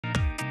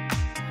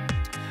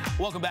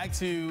Welcome back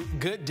to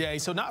Good Day.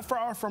 So not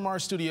far from our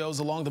studios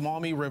along the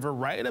Maumee River,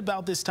 right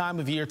about this time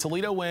of year,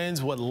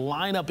 Toledoans would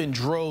line up in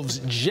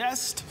droves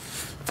just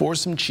for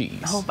some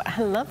cheese. Oh,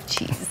 I love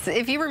cheese.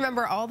 If you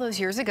remember all those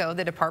years ago,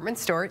 the department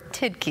store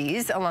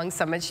Tidke's along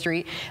Summit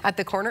Street at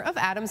the corner of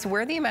Adams,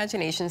 where the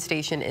Imagination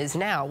Station is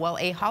now. Well,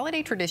 a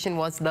holiday tradition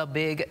was the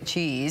big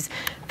cheese,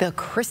 the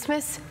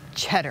Christmas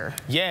cheddar.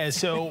 Yeah,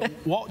 so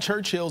Walt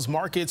Churchill's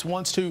Markets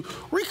wants to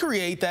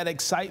recreate that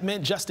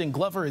excitement. Justin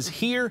Glover is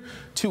here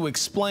to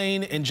explain.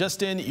 And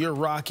Justin, you're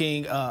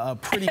rocking a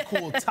pretty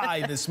cool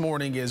tie this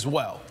morning as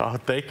well. Oh,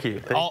 thank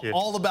you. Thank you.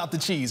 All about the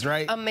cheese,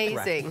 right?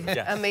 Amazing.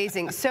 Yes.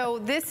 Amazing. So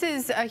this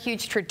is a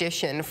huge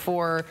tradition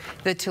for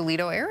the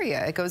Toledo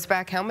area. It goes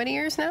back how many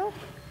years now?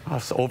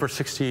 It's over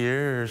 60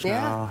 years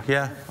now.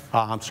 Yeah.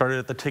 Started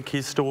at the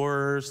Tidke's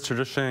stores,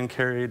 tradition,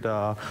 carried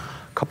a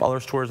couple other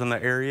stores in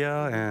the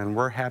area, and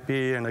we're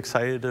happy and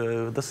excited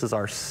this is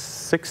our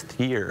 6th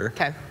year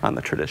on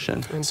the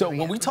tradition. So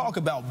when we talk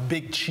about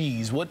big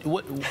cheese, what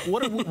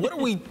are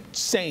we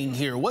saying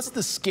here? What's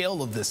the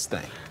scale of this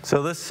thing?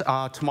 So this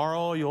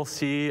tomorrow you'll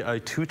see a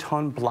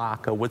 2-ton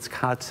block of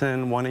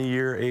Wisconsin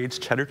 1-a-year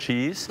aged cheddar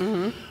cheese,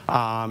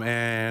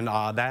 and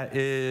that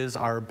is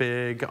our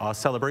big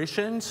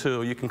celebration.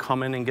 So you can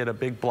come in and get a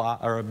big block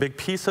or a big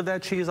piece of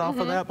that cheese off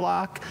of that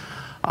block,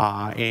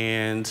 I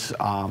mean,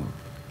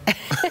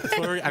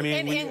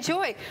 and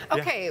enjoy.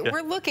 Okay, yeah.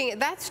 We're looking at,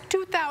 that's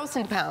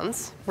 2,000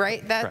 pounds,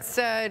 right?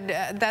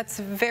 That's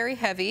very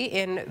heavy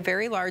and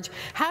very large.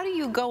 How do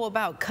you go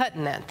about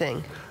cutting that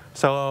thing?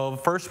 So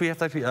first we have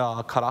to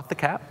cut off the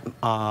cap.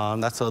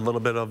 That's a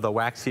little bit of the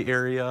waxy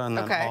area, and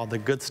then all the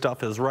good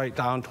stuff is right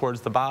down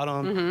towards the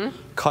bottom.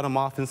 Cut them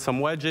off in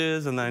some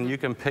wedges, and then you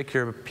can pick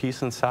your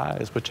piece and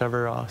size,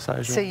 whichever size you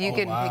want. So you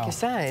can pick your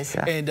size.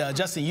 Yeah. And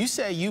Justin, you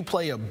say you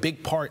play a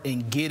big part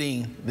in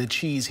getting the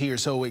cheese here.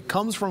 So it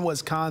comes from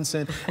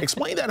Wisconsin.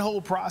 Explain that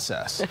whole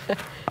process.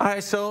 All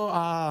right,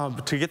 so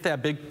to get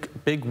that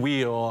big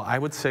wheel, I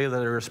would say that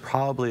there's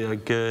probably a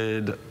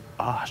good,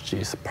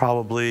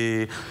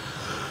 probably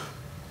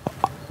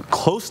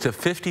close to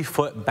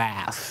 50-foot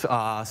baths.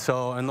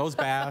 So in those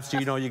baths,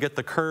 you get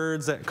the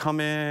curds that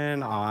come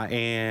in,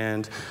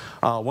 and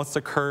once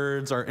the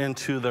curds are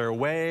into their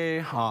whey,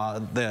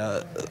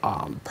 the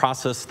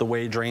process, the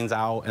whey drains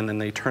out, and then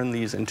they turn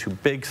these into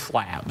big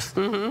slabs.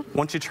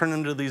 Once you turn them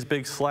into these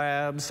big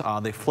slabs,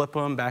 they flip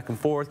them back and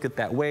forth, get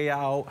that whey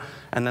out,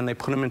 and then they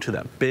put them into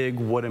that big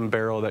wooden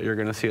barrel that you're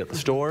going to see at the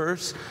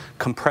stores,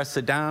 compress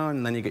it down,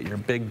 and then you get your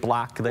big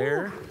block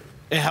there.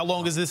 And how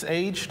long is this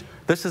aged?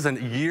 This is a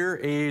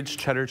year-aged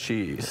cheddar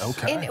cheese.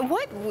 Okay. And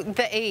what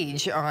the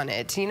age on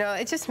it?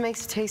 It just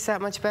makes it taste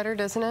that much better,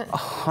 doesn't it?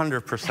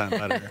 100%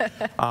 better.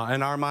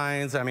 In our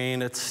minds, I mean,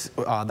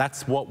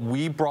 that's what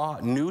we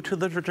brought new to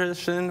the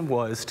tradition,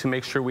 was to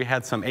make sure we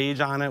had some age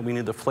on it. We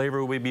knew the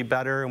flavor would be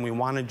better, and we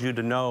wanted you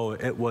to know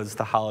it was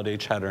the holiday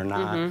cheddar,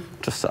 not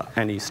just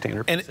any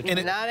standard.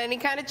 And not any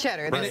kind of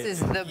cheddar. This is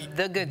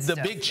the good stuff.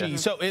 The big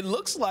cheese. So it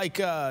looks like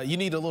you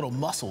need a little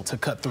muscle to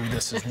cut through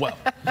this as well.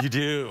 You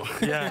do,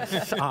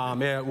 yes.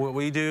 What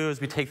we do is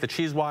we take the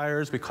cheese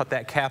wires, we cut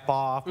that cap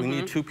off. We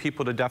need 2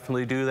 people to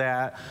definitely do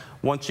that.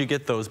 Once you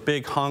get those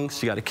big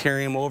hunks, you got to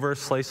carry them over,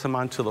 slice them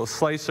onto those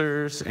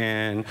slicers,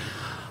 and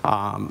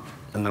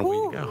then away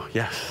you go.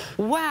 Yes.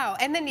 Wow.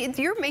 And then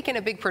you're making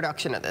a big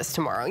production of this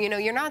tomorrow.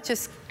 You're not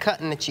just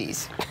cutting the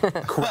cheese.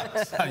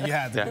 Correct. You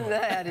had to.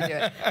 I had to do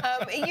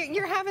it.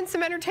 You're having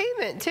some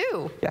entertainment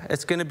too. Yeah,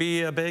 it's going to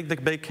be the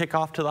big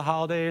kickoff to the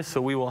holidays.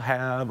 So we will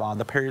have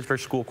the Perrysburg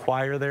School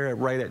Choir there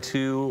right at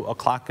 2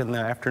 o'clock in the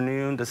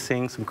afternoon to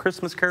sing some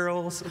Christmas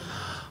carols.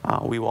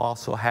 We will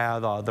also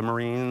have the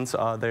Marines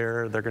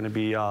there. They're going to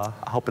be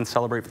helping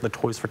celebrate the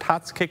Toys for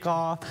Tots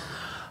kickoff.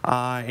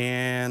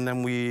 And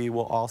then we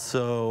will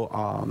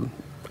also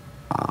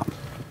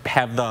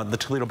have the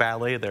Toledo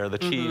Ballet there, the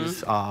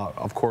cheese.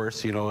 Of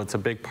course, it's a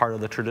big part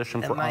of the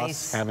tradition for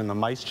us, having the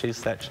mice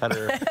chase that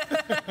cheddar.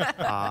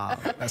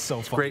 That's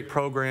so fun. Great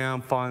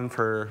program, fun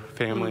for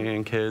family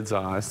and kids.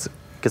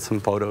 Get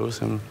some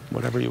photos and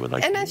whatever you would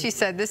like. And as you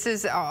said, this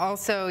is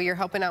also, you're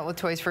helping out with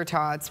Toys for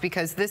Tots,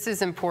 because this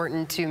is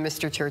important to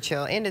Mr.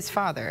 Churchill and his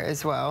father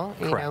as well,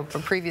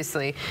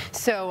 previously.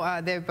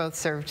 So they're both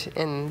served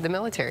in the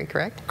military,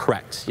 correct?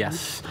 Correct,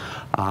 yes.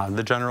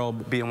 The general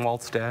being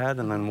Walt's dad,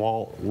 and then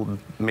Walt,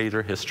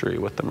 major history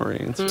with the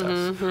Marines. Yes.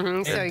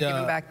 So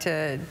giving back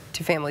to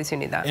families who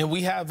need that. And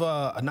we have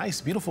a nice,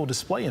 beautiful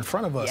display in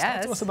front of us. Yes.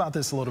 Talk to us about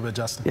this a little bit,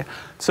 Justin. Yeah.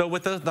 So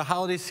with the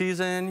holiday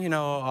season,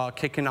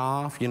 kicking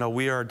off,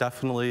 we are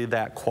definitely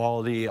that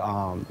quality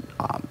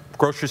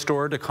grocery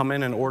store to come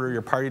in and order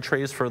your party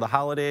trays for the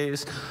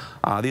holidays.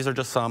 These are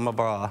just some of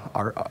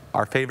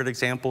our favorite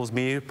examples.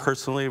 Me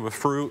personally, with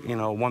fruit,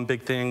 one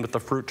big thing with the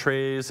fruit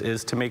trays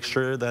is to make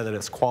sure that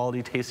it's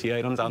quality, tasty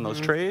items on those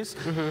trays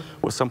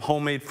with some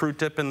homemade fruit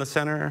dip in the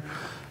center.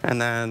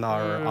 And then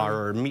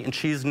our meat and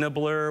cheese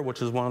nibbler,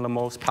 which is one of the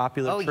most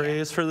popular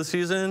trays for the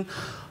season.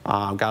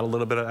 Got a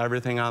little bit of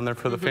everything on there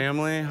for the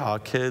family,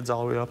 kids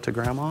all the way up to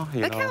grandma.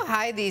 Look how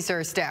high these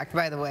are stacked,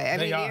 by the way. I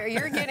mean,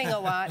 you're getting a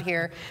lot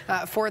here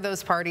for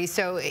those parties.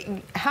 So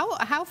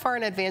how far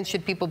in advance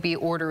should people be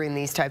ordering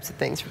these types of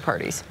things for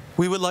parties?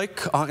 We would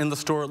like in the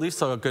store at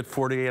least a good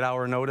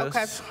 48-hour notice.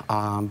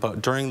 Okay.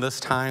 But during this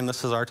time,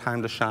 this is our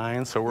time to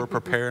shine. So we're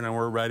prepared and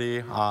we're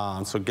ready.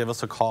 So give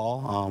us a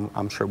call.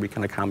 I'm sure we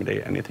can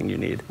accommodate anything you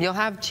need. You'll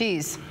have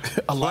cheese.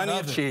 Plenty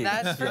of cheese.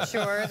 That's for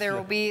sure. There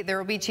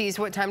will be cheese.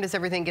 What time does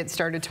everything get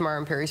started tomorrow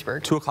in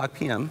Perrysburg? 2:00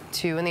 p.m.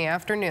 2 in the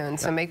afternoon.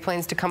 So make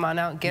plans to come on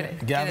out and get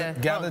it.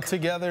 Gather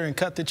together and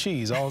cut the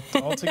cheese all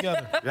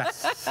together.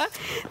 Yes.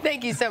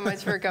 Thank you so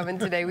much for coming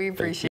today. We appreciate it.